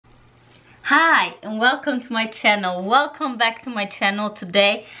Hi and welcome to my channel. Welcome back to my channel.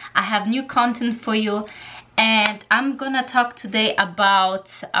 Today I have new content for you and I'm gonna talk today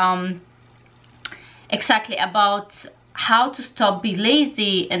about exactly about how to stop being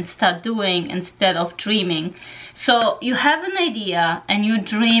lazy and start doing instead of dreaming. So you have an idea and you're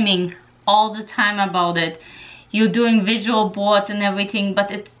dreaming all the time about it. You're doing visual boards and everything,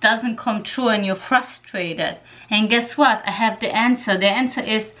 but it doesn't come true and you're frustrated. And guess what? I have the answer. The answer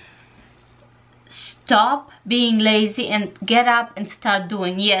is stop being lazy and get up and start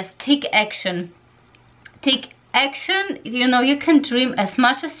doing. Yes, take action. Take action. You know, you can dream as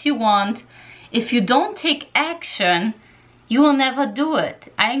much as you want. If you don't take action, you will never do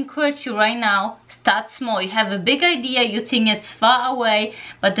it. I encourage you right now, start small. You have a big idea, you think it's far away,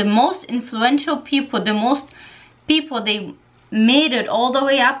 but the most influential people, the most people, they made it all the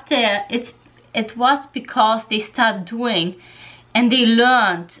way up there. It was because they start doing and they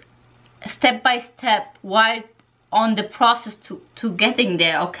learned step by step while on the process to getting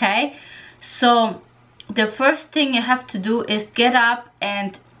there. Okay, so the first thing you have to do is get up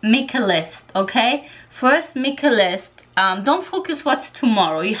and make a list. Okay, first make a list. Don't focus what's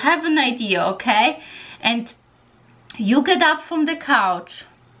tomorrow. You have an idea, okay, and you get up from the couch,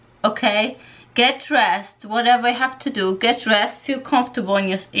 okay, get dressed, whatever you have to do, get dressed, feel comfortable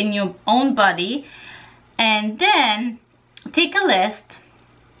in your own body, and then take a list.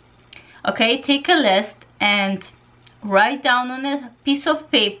 Okay, take a list and write down on a piece of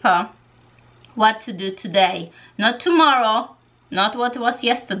paper what to do today, not tomorrow, not what was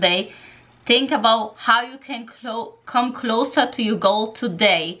yesterday. Think about how you can come closer to your goal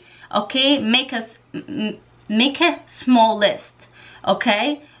today. Okay, make a small list.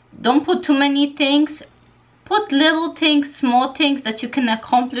 Okay, don't put too many things. Put little things, small things that you can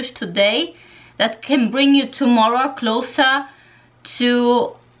accomplish today that can bring you tomorrow closer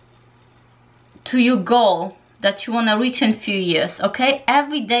to your goal that you want to reach in a few years. Okay,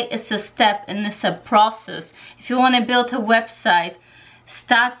 every day is a step and it's a process. If you want to build a website,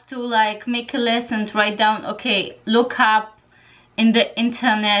 start to like make a list and write down, okay, look up in the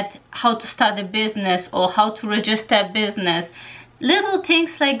internet how to start a business or how to register a business. Little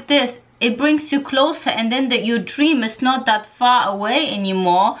things like this, it brings you closer, and then your dream is not that far away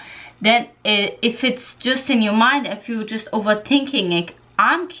anymore. Then if it's just in your mind, if you're just overthinking it,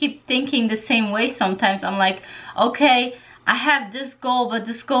 I'm keep thinking the same way sometimes. I'm like, okay, I have this goal, but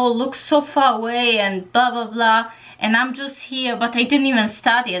this goal looks so far away and blah blah blah, and I'm just here, but I didn't even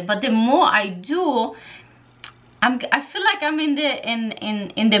start yet. But the more I do, I feel like I'm in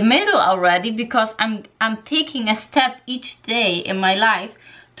the middle already, because I'm taking a step each day in my life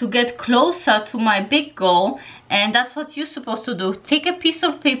to get closer to my big goal. And that's what you're supposed to do. Take a piece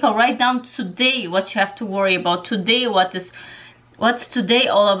of paper, write down today what you have to worry about today, what's today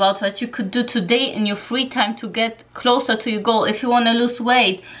all about, what you could do today in your free time to get closer to your goal. If you want to lose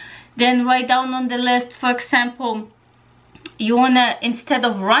weight, then write down on the list, for example, you want to, instead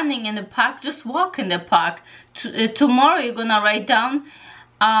of running in the park, just walk in the park. Tomorrow you're gonna write down,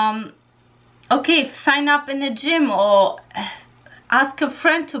 okay, sign up in a gym, or ask a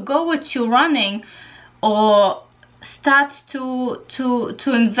friend to go with you running, or start to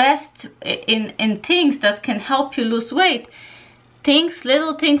invest in things that can help you lose weight.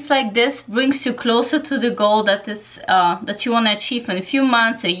 Little things like this brings you closer to the goal that is that you want to achieve in a few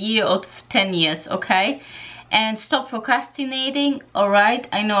months, a year, or 10 years. Okay, and stop procrastinating. All right,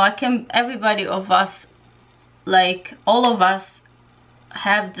 I know everybody of us, like all of us,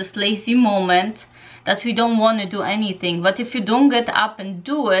 have this lazy moment that we don't want to do anything. But if you don't get up and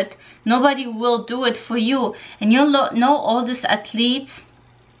do it, nobody will do it for you. And you'll know all these athletes,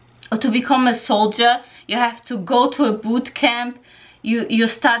 or to become a soldier, you have to go to a boot camp. You're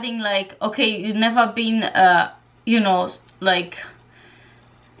studying, like, okay, you've never been you know, like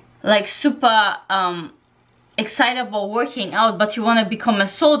super excited about working out, but you want to become a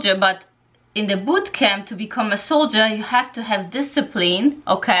soldier. But in the boot camp, to become a soldier, you have to have discipline.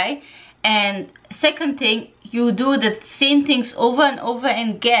 Okay, and second thing, you do the same things over and over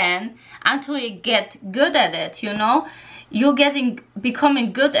again until you get good at it. You know, you're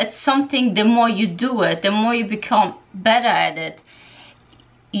becoming good at something. The more you do it, the more you become better at it.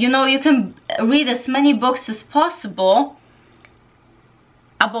 You know, you can read as many books as possible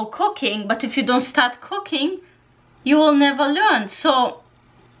about cooking, but if you don't start cooking, you will never learn. So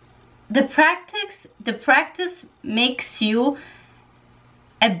the practice makes you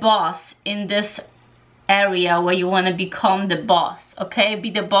a boss in this area where you want to become the boss. Okay,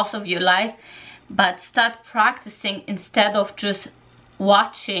 be the boss of your life, but start practicing instead of just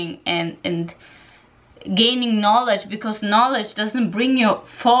watching and gaining knowledge, because knowledge doesn't bring you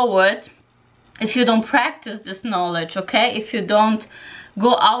forward. if you don't practice this knowledge, okay? If you don't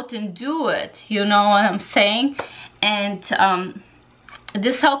go out and do it, you know what I'm saying? And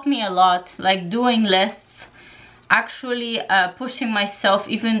this helped me a lot, like doing lists, actually pushing myself,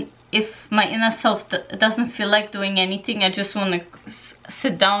 even if my inner self doesn't feel like doing anything. I just want to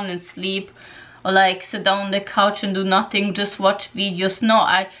sit down and sleep, or like sit down on the couch and do nothing, just watch videos. No,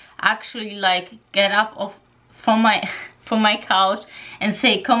 I actually like get up from my couch and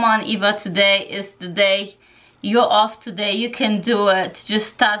say, come on Eva, today is the day, you're off today, you can do it.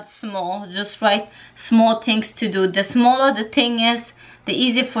 Just start small, just write small things to do. The smaller the thing is, the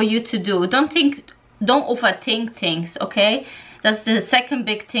easier for you to do. Don't overthink things, okay? That's the second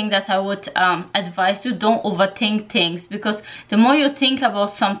big thing that I would advise you. Don't overthink things, because the more you think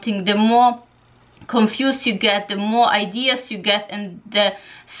about something, the more confused you get, the more ideas you get, and the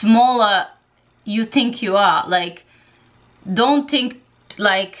smaller you think you are. Like, don't think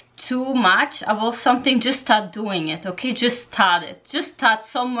like too much about something, just start doing it, okay? Just start it, just start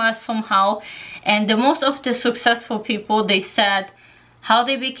somewhere, somehow. And the most of the successful people, they said how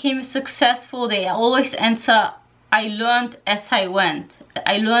they became successful, they always answer, I learned as I went.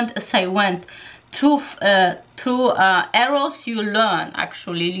 I learned as I went. Through errors you learn.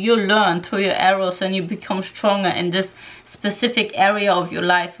 Actually, you learn through your errors, and you become stronger in this specific area of your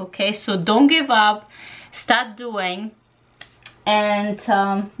life, okay? So don't give up, start doing. And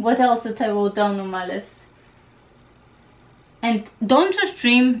what else did I wrote down on my list? And don't just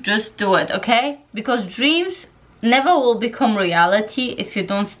dream, just do it, okay? Because dreams never will become reality if you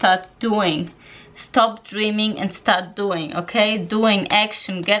don't start doing. Stop dreaming and start doing, okay? Doing,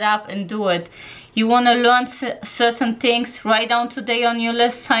 action, get up and do it. You want to learn certain things, write down today on your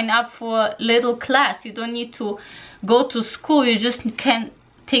list, sign up for a little class. You don't need to go to school, you just can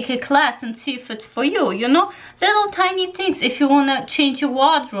take a class and see if it's for you, you know? Little tiny things. If you want to change your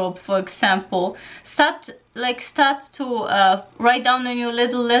wardrobe, for example, start to write down on your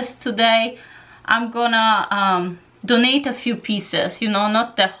little list today, I'm gonna donate a few pieces, you know,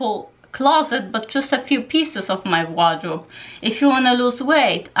 not the whole closet, but just a few pieces of my wardrobe. If you want to lose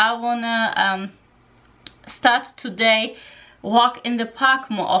weight, I want to start today, walk in the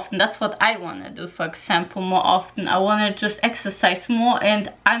park more often. That's what I want to do, for example, more often. I want to just exercise more,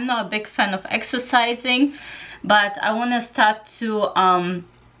 and I'm not a big fan of exercising, but I want to start to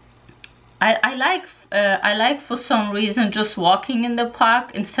I like for some reason just walking in the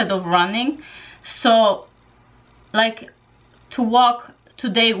park instead of running. So like to walk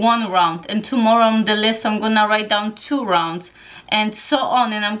today 1 round, and tomorrow on the list I'm gonna write down 2 rounds, and so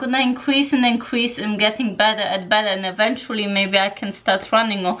on. And I'm gonna increase and increase, and getting better and better, and eventually maybe I can start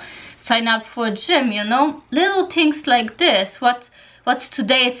running or sign up for a gym, you know? Little things like this. What's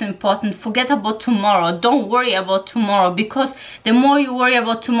today is important. Forget about tomorrow. Don't worry about tomorrow, because the more you worry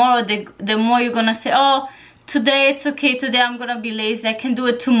about tomorrow, the more you're gonna say, oh, today it's okay, today I'm gonna be lazy, I can do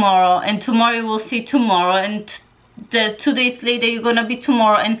it tomorrow. And tomorrow you will see tomorrow, and the 2 days later you're gonna be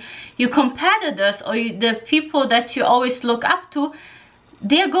tomorrow. And your competitors, or the people that you always look up to,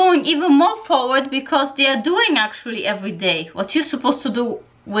 they're going even more forward, because they are doing actually every day what you're supposed to do.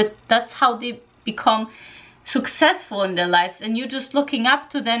 That's how they become successful in their lives, and you're just looking up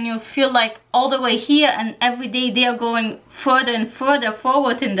to them. You feel like all the way here, and every day they are going further and further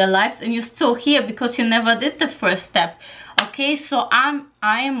forward in their lives, and you're still here because you never did the first step, okay? So I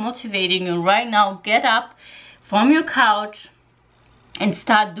am motivating you right now. Get up from your couch and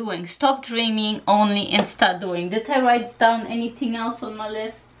start doing. Stop dreaming only and start doing. Did I write down anything else on my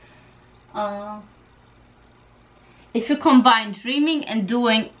list? If you combine dreaming and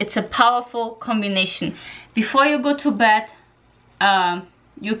doing, it's a powerful combination. Before you go to bed,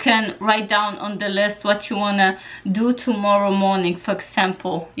 you can write down on the list what you want to do tomorrow morning, for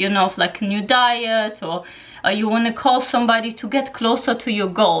example, you know, like a new diet, or you want to call somebody to get closer to your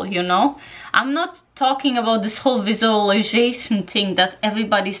goal, you know? I'm not talking about this whole visualization thing that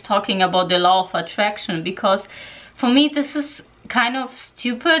everybody's talking about, the law of attraction, because for me this is kind of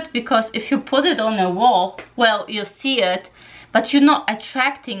stupid. Because if you put it on a wall, well, you see it, but you're not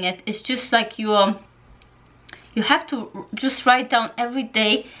attracting it. It's just like you have to just write down every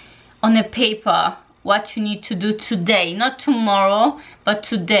day on a paper what you need to do today, not tomorrow, but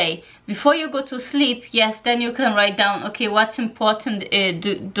today. Before you go to sleep, yes, then you can write down, okay, what's important,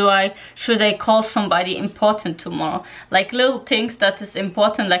 should I call somebody important tomorrow? Like little things that is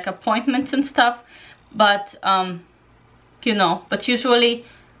important, like appointments and stuff. But you know, but usually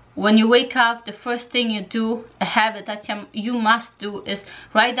when you wake up, the first thing you do, a habit that you must do, is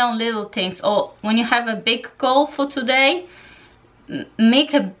write down little things. Or when you have a big goal for today,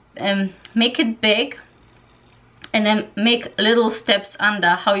 make it big, and then make little steps under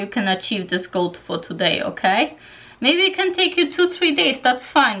how you can achieve this goal for today, okay? Maybe it can take you 2-3 days, that's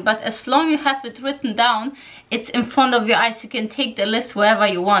fine, but as long as you have it written down, it's in front of your eyes, you can take the list wherever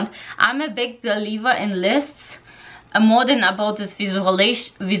you want. I'm a big believer in lists, more than about this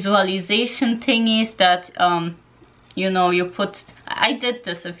visualization thing is that, you know, you put, I did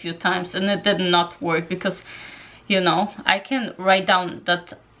this a few times and it did not work because, you know, I can write down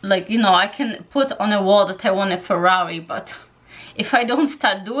that, like, you know, I can put on a wall that I want a Ferrari, but if I don't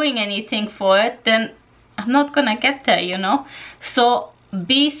start doing anything for it, then I'm not gonna get there, you know? So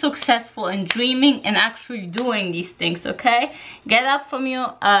be successful in dreaming and actually doing these things, okay? Get up from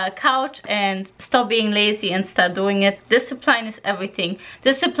your couch and stop being lazy and start doing it. Discipline is everything.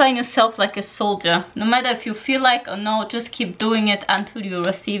 Discipline yourself like a soldier. No matter if you feel like or no, just keep doing it until you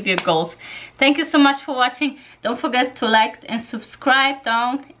receive your goals. Thank you so much for watching. Don't forget to like and subscribe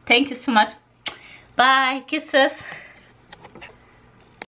down. Thank you so much. Bye. Kisses.